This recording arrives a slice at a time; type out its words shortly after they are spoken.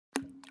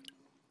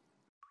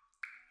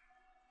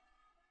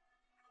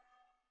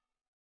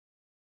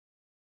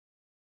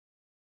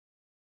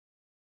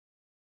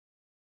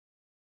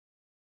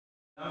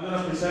I'm going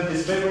to present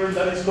this paper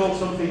that is called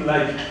something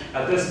like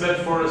a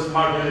testbed for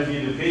smart energy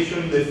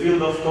education in the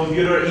field of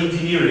computer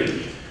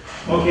engineering.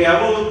 Okay,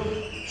 I will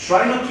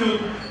try not to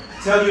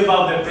tell you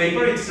about the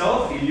paper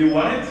itself. If you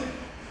want it,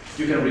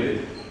 you can read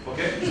it.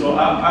 Okay, so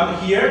I'm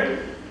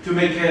here to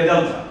make a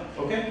delta.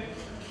 Okay,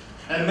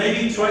 and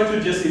maybe try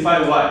to justify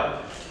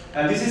why.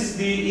 And this is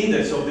the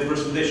index of the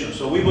presentation.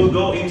 So we will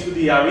go into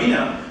the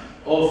arena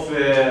of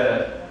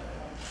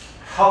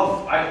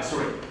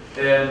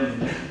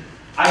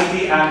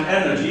IT and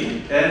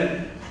energy,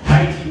 and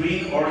IT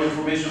green or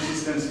information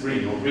systems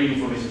green, or green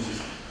information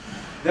systems.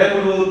 Then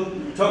we will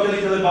talk a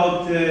little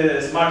about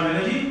smart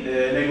energy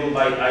enabled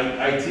by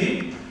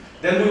IT.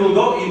 Then we will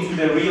go into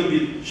the real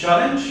big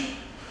challenge,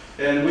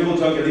 and we will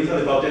talk a little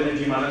about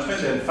energy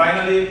management. And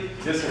finally,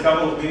 just a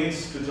couple of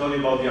minutes to tell you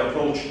about the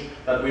approach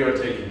that we are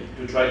taking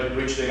to try to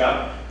bridge the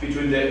gap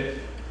between the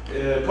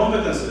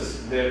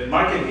competences the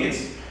market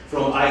needs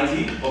from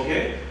IT,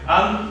 okay,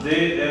 and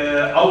the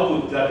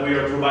output that we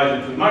are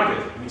providing to the market,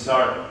 which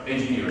are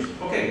engineers.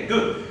 Okay,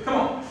 good, come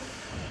on.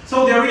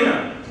 So the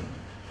arena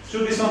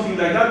should be something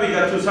like that. We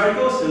got two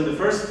cycles. In the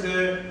first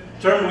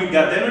term we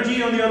got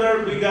energy, on the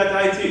other we got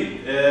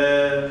IT.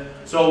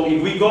 So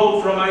if we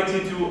go from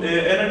IT to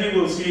energy,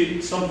 we'll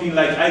see something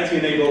like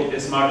IT-enabled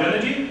smart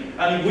energy.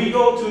 And if we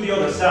go to the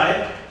other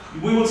side,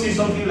 we will see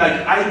something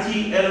like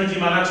IT energy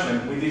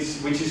management,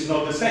 which is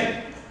not the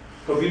same.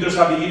 Computers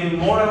are becoming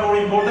more and more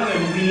important,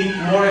 and we need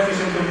more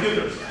efficient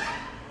computers.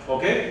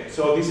 Okay?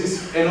 So this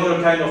is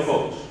another kind of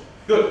focus.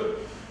 Good.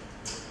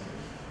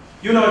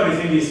 You know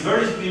everything is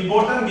very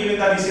important, given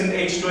that it's in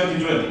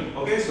H2020.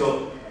 Okay?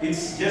 So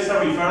it's just a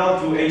referral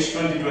to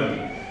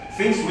H2020.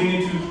 Things we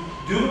need to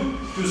do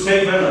to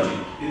save energy.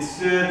 It's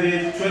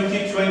the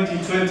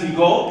 2020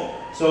 goal.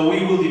 So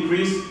we will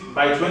decrease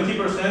by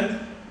 20%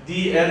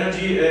 the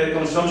energy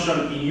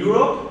consumption in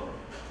Europe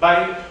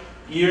by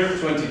year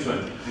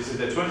 2020. This is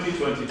the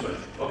 2020.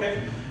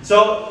 Okay?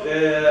 So,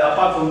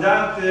 apart from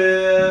that,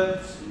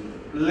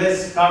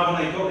 less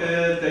carbon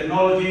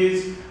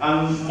technologies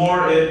and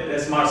more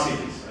smart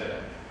cities.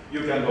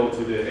 You can go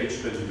to the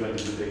H2020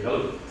 to take a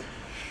look.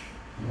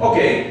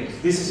 Okay,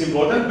 this is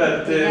important,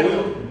 but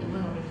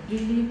you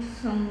need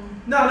some...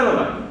 No, never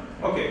mind.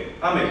 Okay,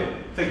 I'm able.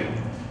 Thank you.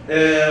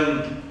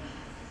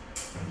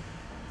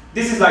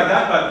 This is like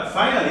that, but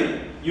finally,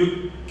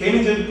 you came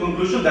into the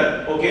conclusion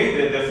that,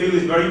 okay, the field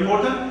is very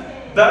important,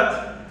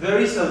 but there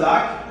is a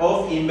lack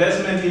of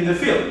investment in the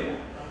field.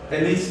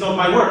 And it's not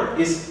my work,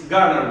 it's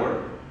Gartner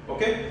work.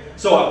 Okay?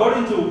 So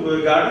according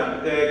to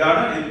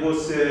Gartner, it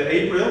was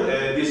April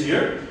this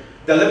year,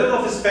 the level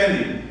of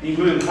spending,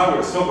 including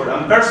hardware, software,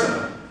 and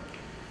personnel,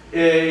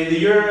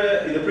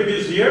 in the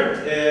previous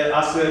year,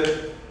 as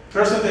a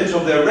percentage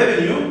of their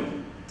revenue,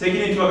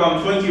 taking into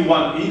account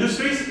 21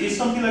 industries, is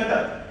something like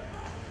that.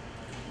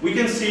 We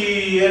can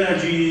see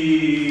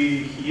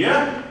energy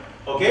here,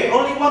 okay,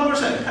 only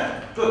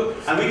 1%, good.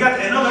 And we got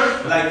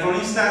another, like for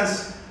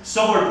instance,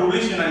 software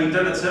publishing and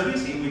internet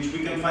service, in which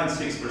we can find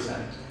 6%.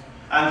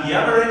 And the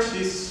average,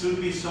 this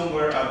should be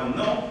somewhere, I don't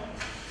know,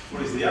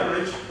 what is the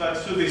average? That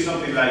should be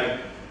something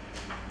like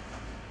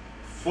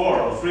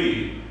 4 or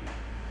 3,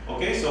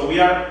 okay? So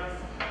we are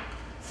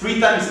 3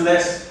 times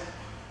less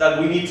than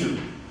we need to,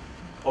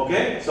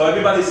 okay? So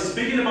everybody is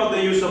speaking about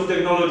the use of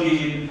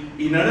technology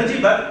in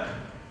energy, but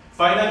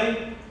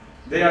finally,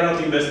 they are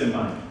not investing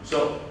money.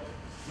 So,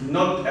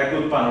 not a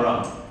good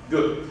panorama.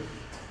 Good.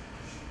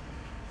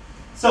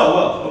 So,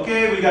 well,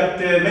 okay, we got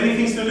many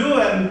things to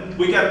do, and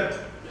we got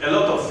a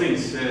lot of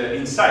things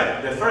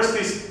inside. The first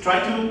is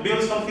try to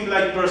build something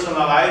like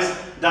personalized,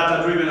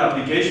 data-driven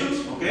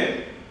applications,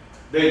 okay?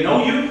 They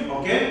know you,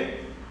 okay?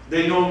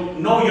 They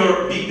know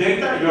your big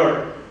data,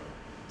 your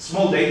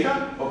small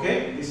data,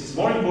 okay? This is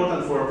more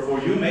important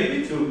for you,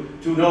 maybe,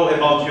 to know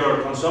about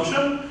your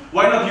consumption.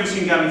 Why not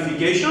using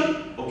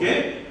gamification,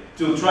 okay,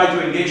 to try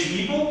to engage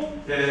people,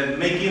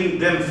 making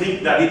them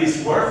think that it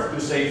is worth to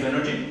save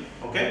energy,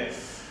 okay?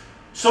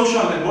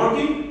 Social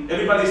networking,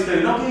 everybody's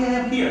saying, okay,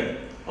 I'm here,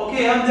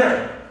 okay, I'm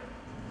there.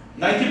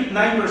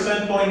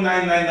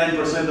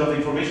 99.999% of the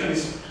information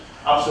is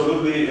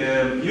absolutely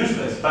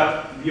useless,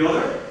 but the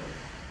other,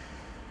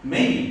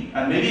 maybe,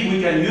 and maybe we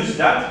can use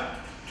that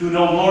to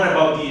know more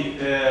about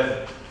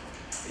the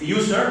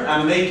user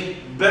and make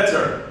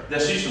better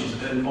decisions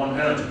on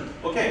energy.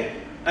 Okay,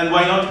 and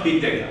why not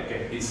big data?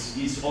 Okay,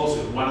 it's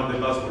also one of the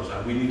buzzwords,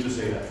 and we need to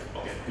say that.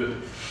 Okay, good.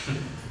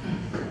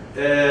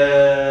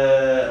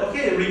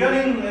 Okay,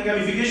 regarding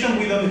gamification,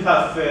 we don't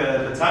have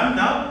the time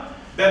now,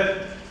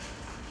 but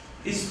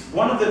it's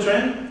one of the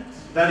trends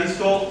that is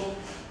called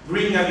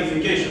green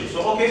gamification.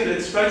 So, okay,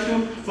 let's try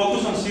to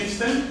focus on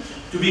system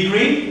to be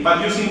green, but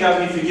using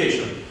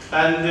gamification.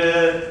 And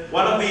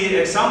one of the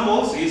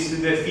examples is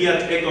the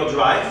Fiat Eco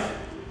Drive.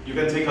 You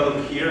can take a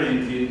look here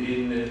in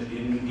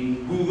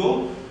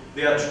Google.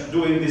 They are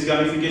doing this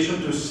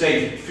gamification to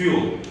save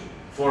fuel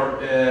for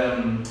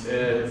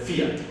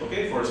Fiat,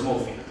 okay, for a small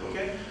Fiat,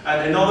 okay.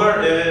 And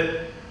another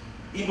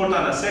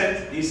important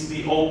asset is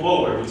the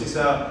OPower, which is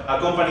a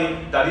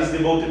company that is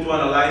devoted to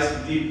analyze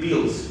the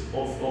bills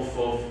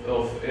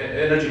of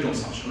energy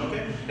consumption,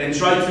 okay? And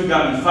try to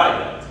gamify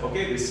that,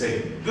 okay? They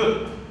say,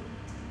 good.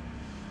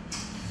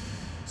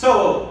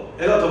 So,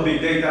 a lot of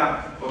big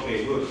data,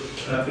 okay, good.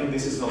 I think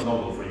this is not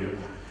novel for you.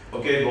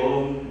 Okay,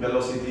 volume,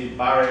 velocity,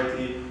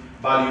 parity,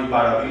 value,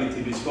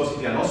 variability,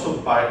 viscosity, and also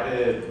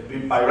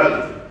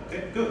virality,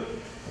 okay, good.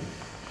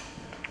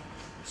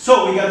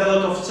 So we got a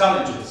lot of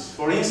challenges.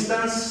 For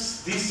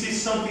instance, this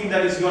is something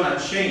that is going to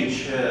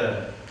change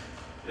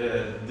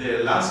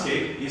the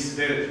landscape, is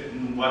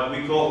what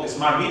we call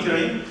smart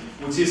metering,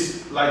 which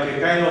is like a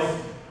kind of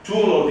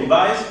tool or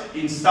device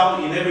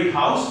installed in every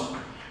house.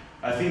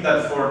 I think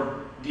that for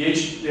the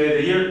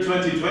year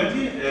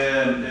 2020,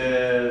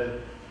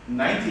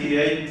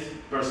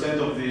 98%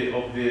 of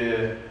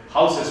the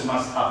houses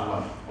must have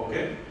one,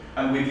 okay?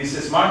 And with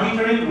this smart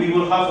metering, we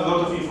will have a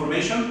lot of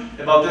information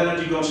about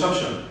energy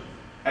consumption.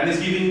 And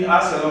it's giving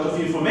us a lot of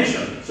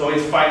information, so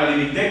it's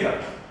finally big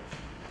data,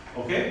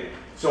 okay?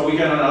 So we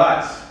can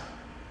analyze,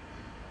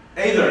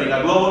 either in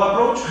a global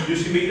approach,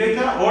 using big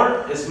data,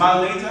 or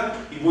small data,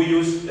 if we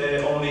use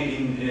only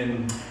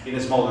in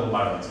small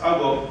environments. I'll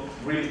go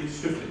really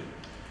swiftly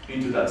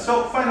into that.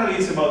 So finally,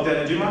 it's about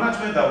energy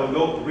management. I will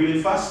go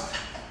really fast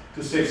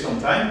to save some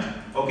time,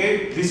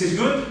 okay? This is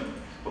good.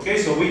 Okay,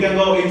 so we can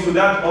go into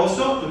that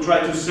also to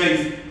try to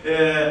save,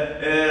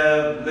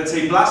 let's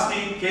say,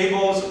 plastic,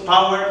 cables,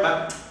 power,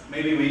 but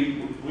maybe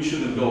we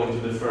shouldn't go into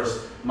the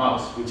first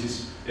mouse, which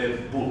is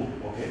bull,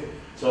 okay?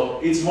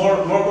 So it's more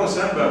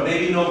concerned, but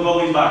maybe not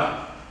going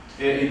back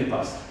in the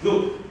past.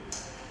 Good.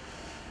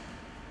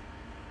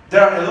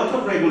 There are a lot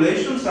of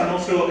regulations and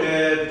also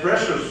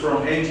pressures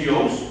from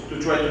NGOs to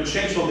try to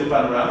change all the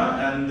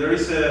panorama, and there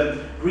is a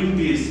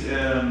Greenpeace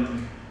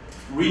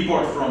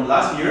report from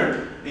last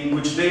year in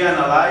which they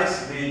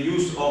analyze the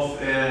use of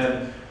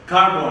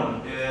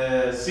carbon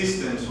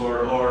systems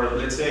or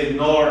let's say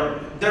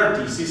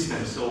dirty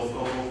systems of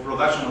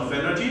production of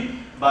energy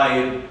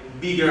by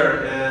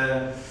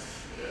bigger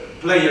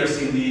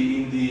players in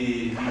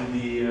the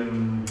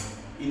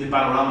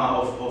panorama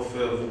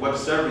of web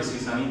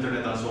services and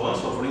internet and so on.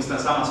 So for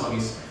instance, Amazon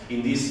is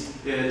in this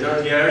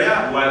dirty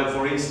area, while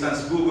for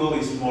instance Google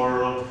is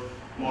more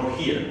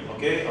here,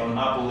 okay, and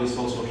Apple is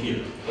also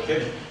here,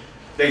 okay.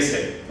 They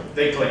say,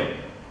 they claim.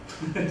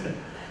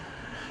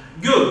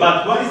 Good,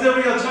 but what is the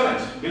real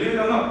challenge? Believe it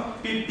or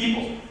not,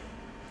 people.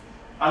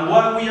 And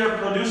what we are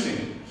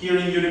producing here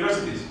in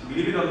universities,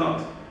 believe it or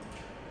not,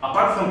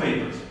 apart from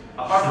papers,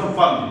 apart from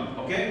funding,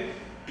 okay,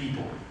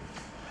 people,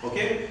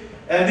 okay?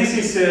 And this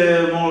is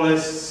more or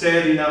less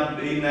said in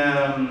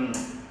a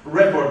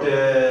report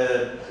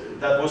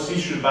that was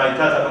issued by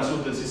Tata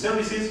Consultancy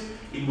Services,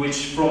 in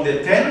which from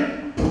the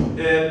 10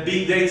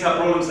 big data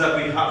problems that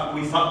we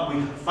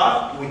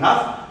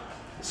have,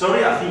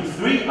 sorry, I think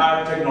 3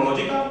 are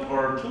technological,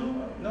 or 2,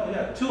 no,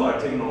 yeah, 2 are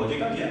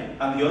technological, yeah,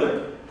 and the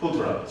other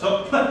cultural.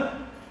 So,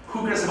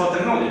 who cares about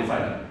technology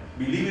finally?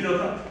 Believe it or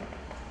not.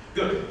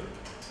 Good.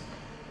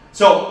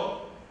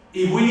 So,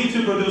 if we need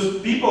to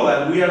produce people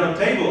and we are not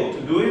able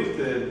to do it,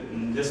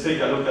 just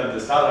take a look at the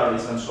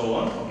salaries and so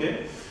on,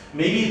 okay?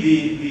 Maybe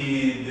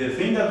the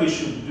thing that we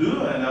should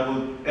do, and I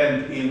will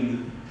end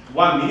in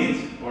 1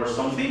 minute or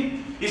something,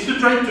 is to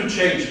try to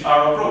change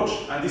our approach,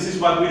 and this is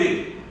what we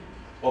did.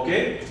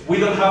 Okay, we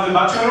don't have a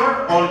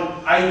bachelor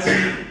on IT,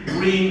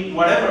 green,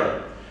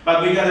 whatever,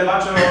 but we got a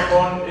bachelor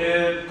on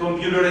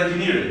computer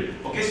engineering.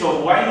 Okay,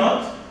 so why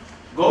not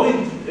go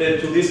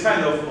into this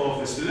kind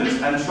of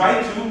students and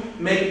try to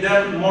make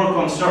them more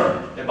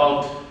concerned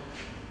about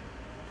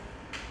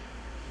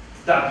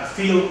that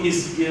field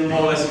is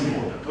more or less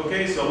important.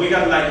 Okay, so we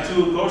got like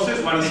 2 courses.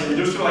 One is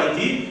industrial IT,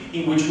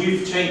 in which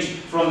we've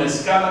changed from the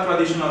SCADA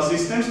traditional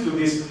systems to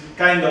this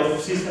kind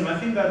of system. I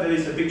think that there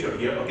is a picture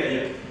here. Okay,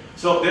 yeah.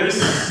 So there is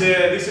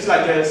this is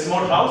like a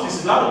small house.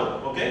 It's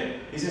Lado, okay?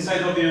 It's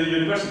inside of the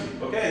university,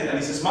 okay? And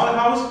it's a smaller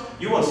house.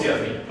 You won't see a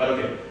thing, but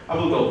okay, I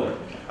will go there.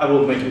 I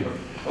will make it work.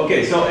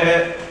 Okay, so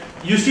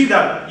you see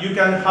that you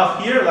can have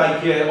here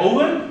like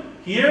oven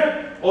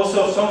here,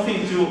 also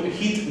something to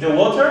heat the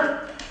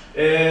water.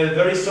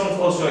 There is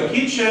also a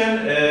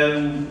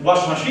kitchen,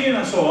 wash machine,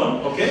 and so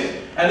on,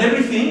 okay? And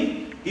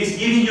everything is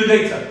giving you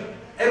data,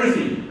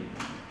 everything,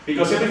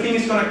 because everything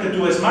is connected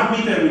to a smart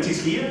meter, which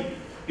is here.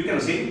 You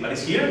cannot see, but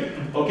it's here,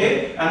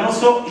 okay? And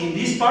also in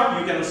this part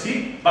you cannot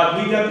see, but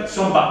we got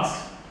some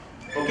bats,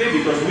 okay?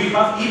 Because we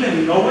have, even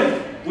in Norway,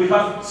 we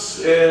have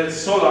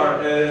solar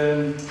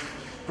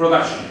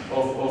production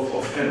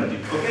of energy,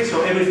 okay?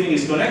 So everything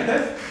is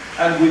connected,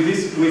 and with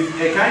this, with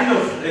a kind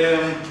of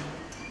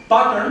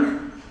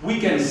pattern, we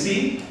can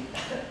see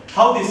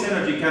how this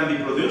energy can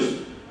be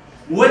produced,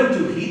 when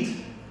to heat,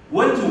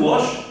 when to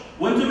wash,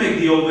 when to make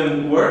the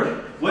oven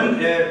work,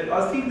 when,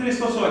 I think there is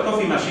also a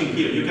coffee machine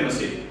here, you cannot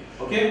see it.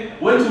 Okay,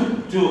 when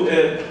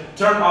to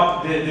turn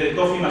up the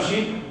coffee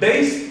machine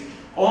based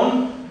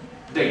on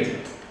data.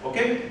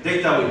 Okay,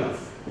 data we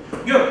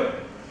have. Good.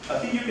 I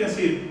think you can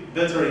see it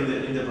better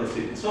in the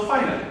proceedings. So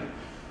finally,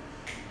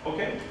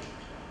 okay,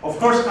 Of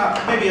course,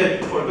 maybe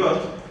I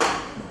forgot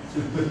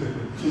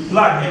to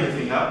plug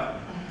everything up.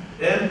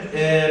 And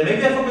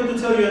maybe I forgot to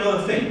tell you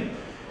another thing,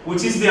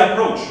 which is the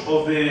approach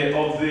of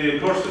the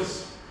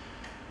courses.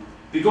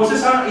 The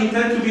courses are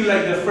intended to be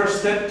like the first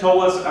step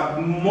towards a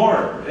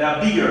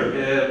bigger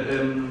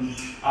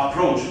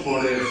approach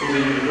for the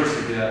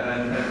university,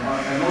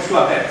 and also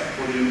a bet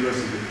for the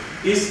university.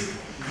 Is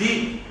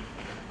the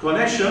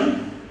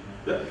connection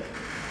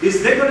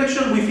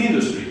with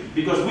industry,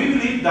 because we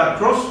believe that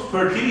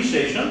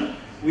cross-fertilization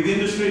with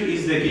industry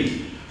is the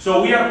key.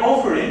 So we are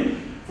offering,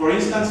 for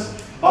instance,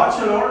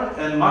 bachelor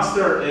and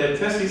master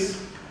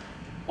thesis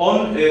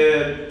on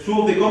two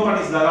of the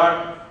companies that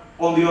are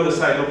on the other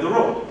side of the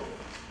road.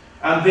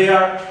 And they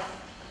are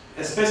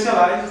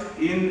specialized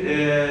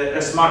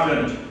in smart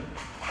energy.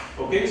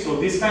 Okay, so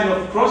this kind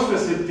of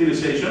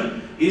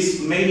cross-fertilization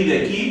is mainly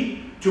the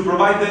key to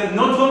provide them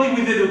not only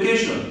with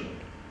education,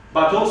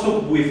 but also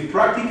with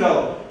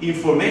practical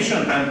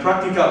information and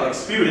practical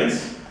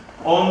experience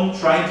on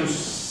trying to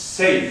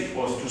save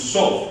or to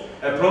solve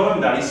a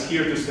problem that is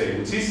here to stay,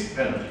 which is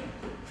energy.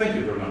 Thank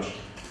you very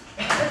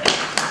much.